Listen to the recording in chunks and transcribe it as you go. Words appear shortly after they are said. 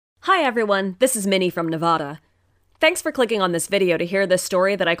Hi everyone, this is Minnie from Nevada. Thanks for clicking on this video to hear this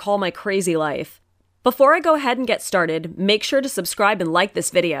story that I call my crazy life. Before I go ahead and get started, make sure to subscribe and like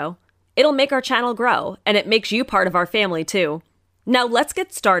this video. It'll make our channel grow, and it makes you part of our family too. Now let's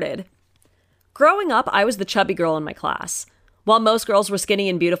get started. Growing up, I was the chubby girl in my class. While most girls were skinny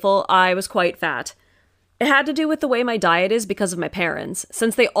and beautiful, I was quite fat. It had to do with the way my diet is because of my parents.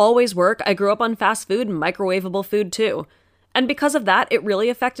 Since they always work, I grew up on fast food and microwavable food too. And because of that, it really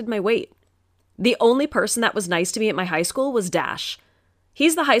affected my weight. The only person that was nice to me at my high school was Dash.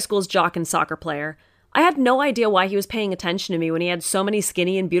 He's the high school's jock and soccer player. I had no idea why he was paying attention to me when he had so many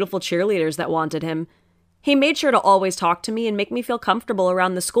skinny and beautiful cheerleaders that wanted him. He made sure to always talk to me and make me feel comfortable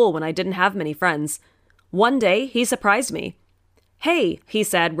around the school when I didn't have many friends. One day, he surprised me. "Hey," he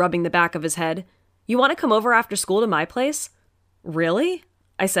said, rubbing the back of his head, "you want to come over after school to my place?" "Really?"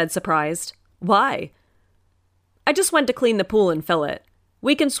 I said, surprised. "Why?" "I just went to clean the pool and fill it.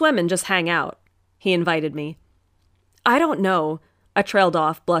 We can swim and just hang out," he invited me. "I don't know," I trailed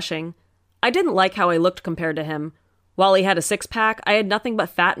off, blushing. I didn't like how I looked compared to him. While he had a six-pack, I had nothing but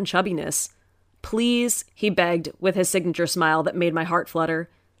fat and chubbiness. "Please," he begged, with his signature smile that made my heart flutter.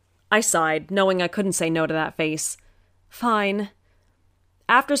 I sighed, knowing I couldn't say no to that face. "Fine."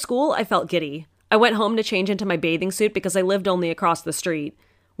 After school, I felt giddy. I went home to change into my bathing suit because I lived only across the street.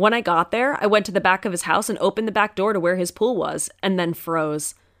 When I got there, I went to the back of his house and opened the back door to where his pool was, and then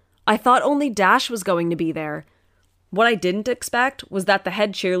froze. I thought only Dash was going to be there. What I didn't expect was that the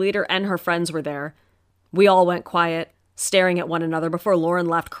head cheerleader and her friends were there. We all went quiet, staring at one another before Lauren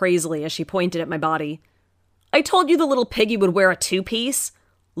laughed crazily as she pointed at my body. "I told you the little piggy would wear a two-piece,"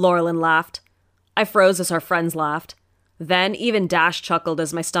 Lauren laughed. I froze as our friends laughed. Then even Dash chuckled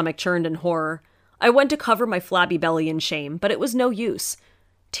as my stomach churned in horror. I went to cover my flabby belly in shame, but it was no use.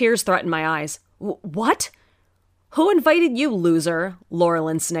 Tears threatened my eyes. "What?" "Who invited you, loser?"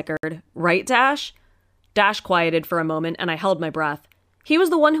 Lauren snickered. "Right, Dash?" Dash quieted for a moment, and I held my breath. He was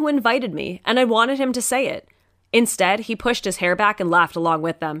the one who invited me, and I wanted him to say it. Instead, he pushed his hair back and laughed along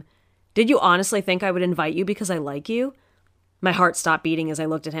with them. "Did you honestly think I would invite you because I like you?" My heart stopped beating as I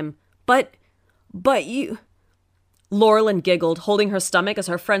looked at him. But you... Lauren giggled, holding her stomach as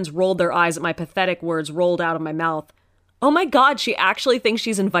her friends rolled their eyes at my pathetic words rolled out of my mouth. "Oh my God, she actually thinks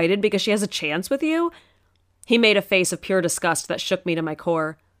she's invited because she has a chance with you?" He made a face of pure disgust that shook me to my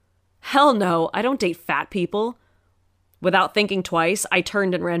core. "Hell no, I don't date fat people." Without thinking twice, I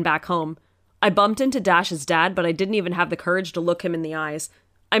turned and ran back home. I bumped into Dash's dad, but I didn't even have the courage to look him in the eyes.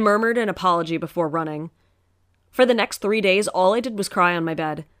 I murmured an apology before running. For the next 3 days, all I did was cry on my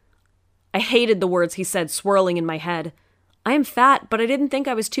bed. I hated the words he said swirling in my head. I am fat, but I didn't think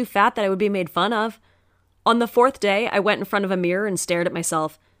I was too fat that I would be made fun of. On the 4th day, I went in front of a mirror and stared at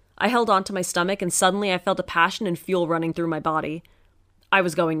myself. I held onto my stomach, and suddenly I felt a passion and fuel running through my body. I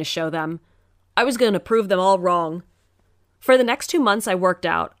was going to show them. I was going to prove them all wrong. For the next 2 months, I worked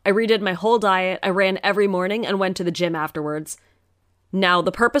out. I redid my whole diet, I ran every morning, and went to the gym afterwards. Now,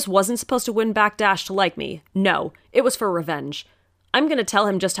 the purpose wasn't supposed to win back Dash to like me. No, it was for revenge. I'm going to tell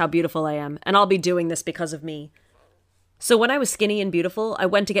him just how beautiful I am, and I'll be doing this because of me. So when I was skinny and beautiful, I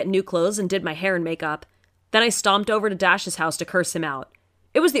went to get new clothes and did my hair and makeup. Then I stomped over to Dash's house to curse him out.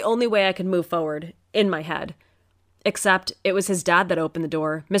 It was the only way I could move forward, in my head. Except, it was his dad that opened the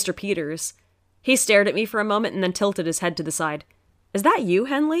door, Mr. Peters. He stared at me for a moment and then tilted his head to the side. "Is that you,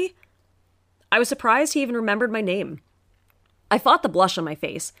 Henley?" I was surprised he even remembered my name. I fought the blush on my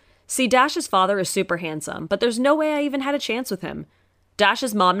face. See, Dash's father is super handsome, but there's no way I even had a chance with him.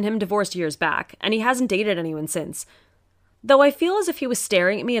 Dash's mom and him divorced years back, and he hasn't dated anyone since. Though I feel as if he was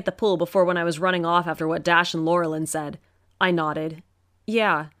staring at me at the pool before when I was running off after what Dash and Lauren said. I nodded.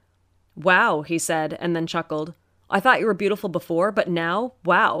 "Yeah." "Wow," he said, and then chuckled. "I thought you were beautiful before, but now,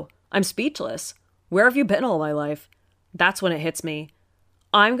 wow, I'm speechless. Where have you been all my life?" That's when it hits me.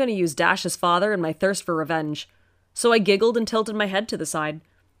 I'm going to use Dash's father and my thirst for revenge. So I giggled and tilted my head to the side.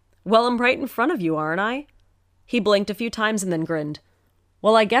 "Well, I'm right in front of you, aren't I?" He blinked a few times and then grinned.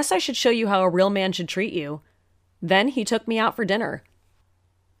 "Well, I guess I should show you how a real man should treat you." Then he took me out for dinner.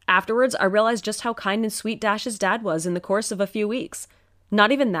 Afterwards, I realized just how kind and sweet Dash's dad was in the course of a few weeks.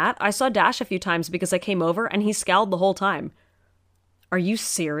 Not even that, I saw Dash a few times because I came over and he scowled the whole time. "Are you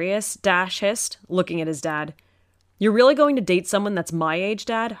serious?" Dash hissed, looking at his dad. "You're really going to date someone that's my age,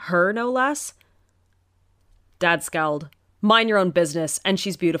 Dad? Her, no less?" Dad scowled. "Mind your own business, and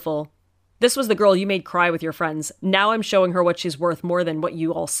she's beautiful. This was the girl you made cry with your friends. Now I'm showing her what she's worth more than what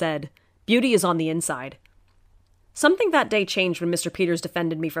you all said. Beauty is on the inside." Something that day changed when Mr. Peters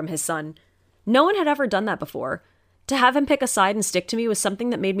defended me from his son. No one had ever done that before. To have him pick a side and stick to me was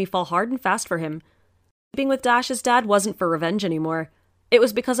something that made me fall hard and fast for him. Being with Dash's dad wasn't for revenge anymore. It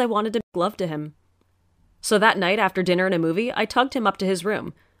was because I wanted to make love to him. So that night after dinner and a movie, I tugged him up to his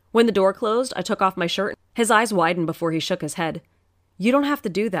room. When the door closed, I took off my shirt. His eyes widened before he shook his head. "You don't have to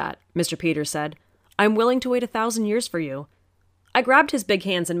do that," Mr. Peters said. "I'm willing to wait 1,000 years for you." I grabbed his big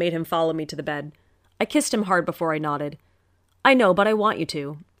hands and made him follow me to the bed. I kissed him hard before I nodded. "I know, but I want you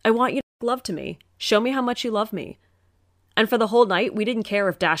to. I want you to make love to me. Show me how much you love me." And for the whole night, we didn't care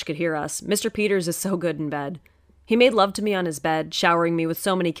if Dash could hear us. Mr. Peters is so good in bed. He made love to me on his bed, showering me with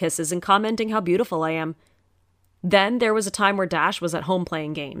so many kisses and commenting how beautiful I am. Then there was a time where Dash was at home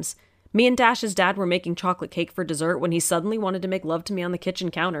playing games. Me and Dash's dad were making chocolate cake for dessert when he suddenly wanted to make love to me on the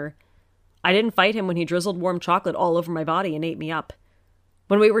kitchen counter. I didn't fight him when he drizzled warm chocolate all over my body and ate me up.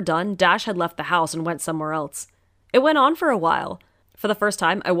 When we were done, Dash had left the house and went somewhere else. It went on for a while. For the first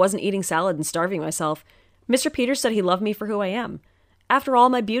time, I wasn't eating salad and starving myself. Mr. Peters said he loved me for who I am. After all,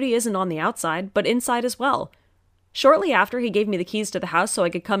 my beauty isn't on the outside, but inside as well. Shortly after, he gave me the keys to the house so I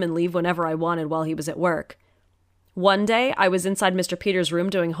could come and leave whenever I wanted while he was at work. One day, I was inside Mr. Peters' room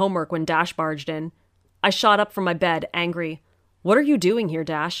doing homework when Dash barged in. I shot up from my bed, angry. "What are you doing here,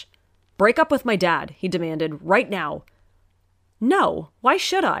 Dash?" "Break up with my dad," he demanded, "right now." "No, why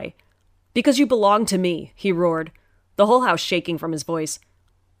should I?" "Because you belong to me," he roared, the whole house shaking from his voice.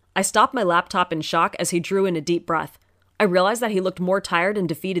 I stopped my laptop in shock as he drew in a deep breath. I realized that he looked more tired and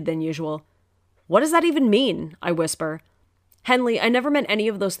defeated than usual. "What does that even mean?" I whisper. "Henley, I never meant any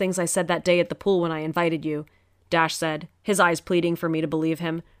of those things I said that day at the pool when I invited you," Dash said, his eyes pleading for me to believe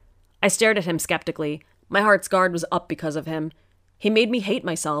him. I stared at him skeptically. My heart's guard was up because of him. He made me hate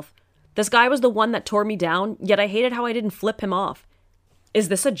myself. This guy was the one that tore me down, yet I hated how I didn't flip him off. "Is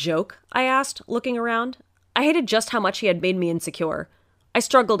this a joke?" I asked, looking around. I hated just how much he had made me insecure. I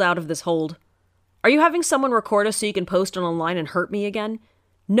struggled out of this hold. "Are you having someone record us so you can post it online and hurt me again?"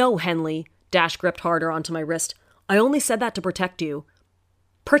 "No, Henley." Dash gripped harder onto my wrist. "I only said that to protect you."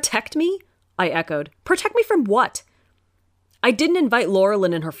 "Protect me?" I echoed. "Protect me from what?" "I didn't invite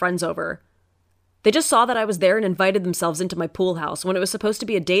Laurelyn and her friends over. They just saw that I was there and invited themselves into my pool house when it was supposed to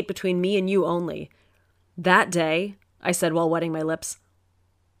be a date between me and you only." "That day," I said while wetting my lips.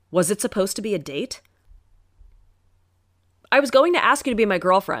 "Was it supposed to be a date?" "I was going to ask you to be my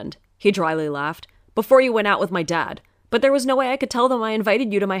girlfriend," he dryly laughed, "before you went out with my dad, but there was no way I could tell them I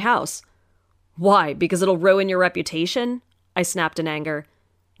invited you to my house." "Why, because it'll ruin your reputation?" I snapped in anger.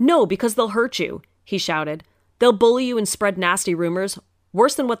 "No, because they'll hurt you," he shouted. "They'll bully you and spread nasty rumors,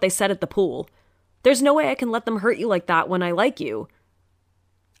 worse than what they said at the pool. There's no way I can let them hurt you like that when I like you."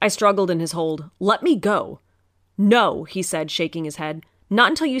 I struggled in his hold. "Let me go." "No," he said, shaking his head.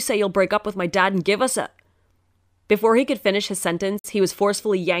 "Not until you say you'll break up with my dad and give us a—" Before he could finish his sentence, he was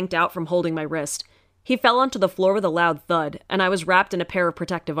forcefully yanked out from holding my wrist. He fell onto the floor with a loud thud, and I was wrapped in a pair of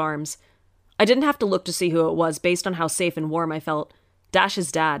protective arms. I didn't have to look to see who it was based on how safe and warm I felt.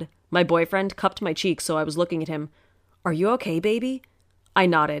 Dash's dad, my boyfriend, cupped my cheek so I was looking at him. "Are you okay, baby?" I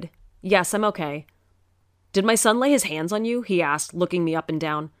nodded. "Yes, I'm okay." "Did my son lay his hands on you?" he asked, looking me up and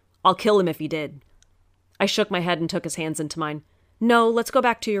down. "I'll kill him if he did." I shook my head and took his hands into mine. "No, let's go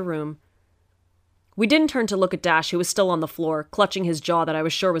back to your room." We didn't turn to look at Dash, who was still on the floor, clutching his jaw that I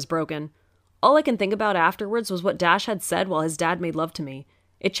was sure was broken. All I can think about afterwards was what Dash had said while his dad made love to me.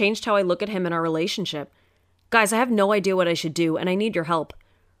 It changed how I look at him in our relationship. Guys, I have no idea what I should do, and I need your help.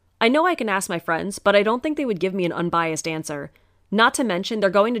 I know I can ask my friends, but I don't think they would give me an unbiased answer. Not to mention, they're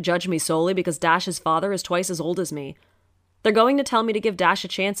going to judge me solely because Dash's father is twice as old as me. They're going to tell me to give Dash a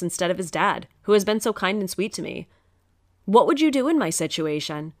chance instead of his dad, who has been so kind and sweet to me. What would you do in my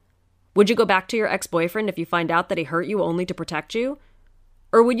situation? Would you go back to your ex-boyfriend if you find out that he hurt you only to protect you?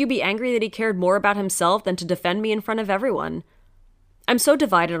 Or would you be angry that he cared more about himself than to defend me in front of everyone? I'm so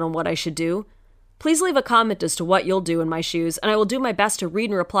divided on what I should do. Please leave a comment as to what you'll do in my shoes, and I will do my best to read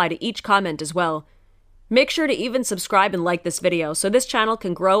and reply to each comment as well. Make sure to even subscribe and like this video so this channel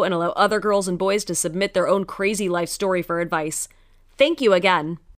can grow and allow other girls and boys to submit their own crazy life story for advice. Thank you again.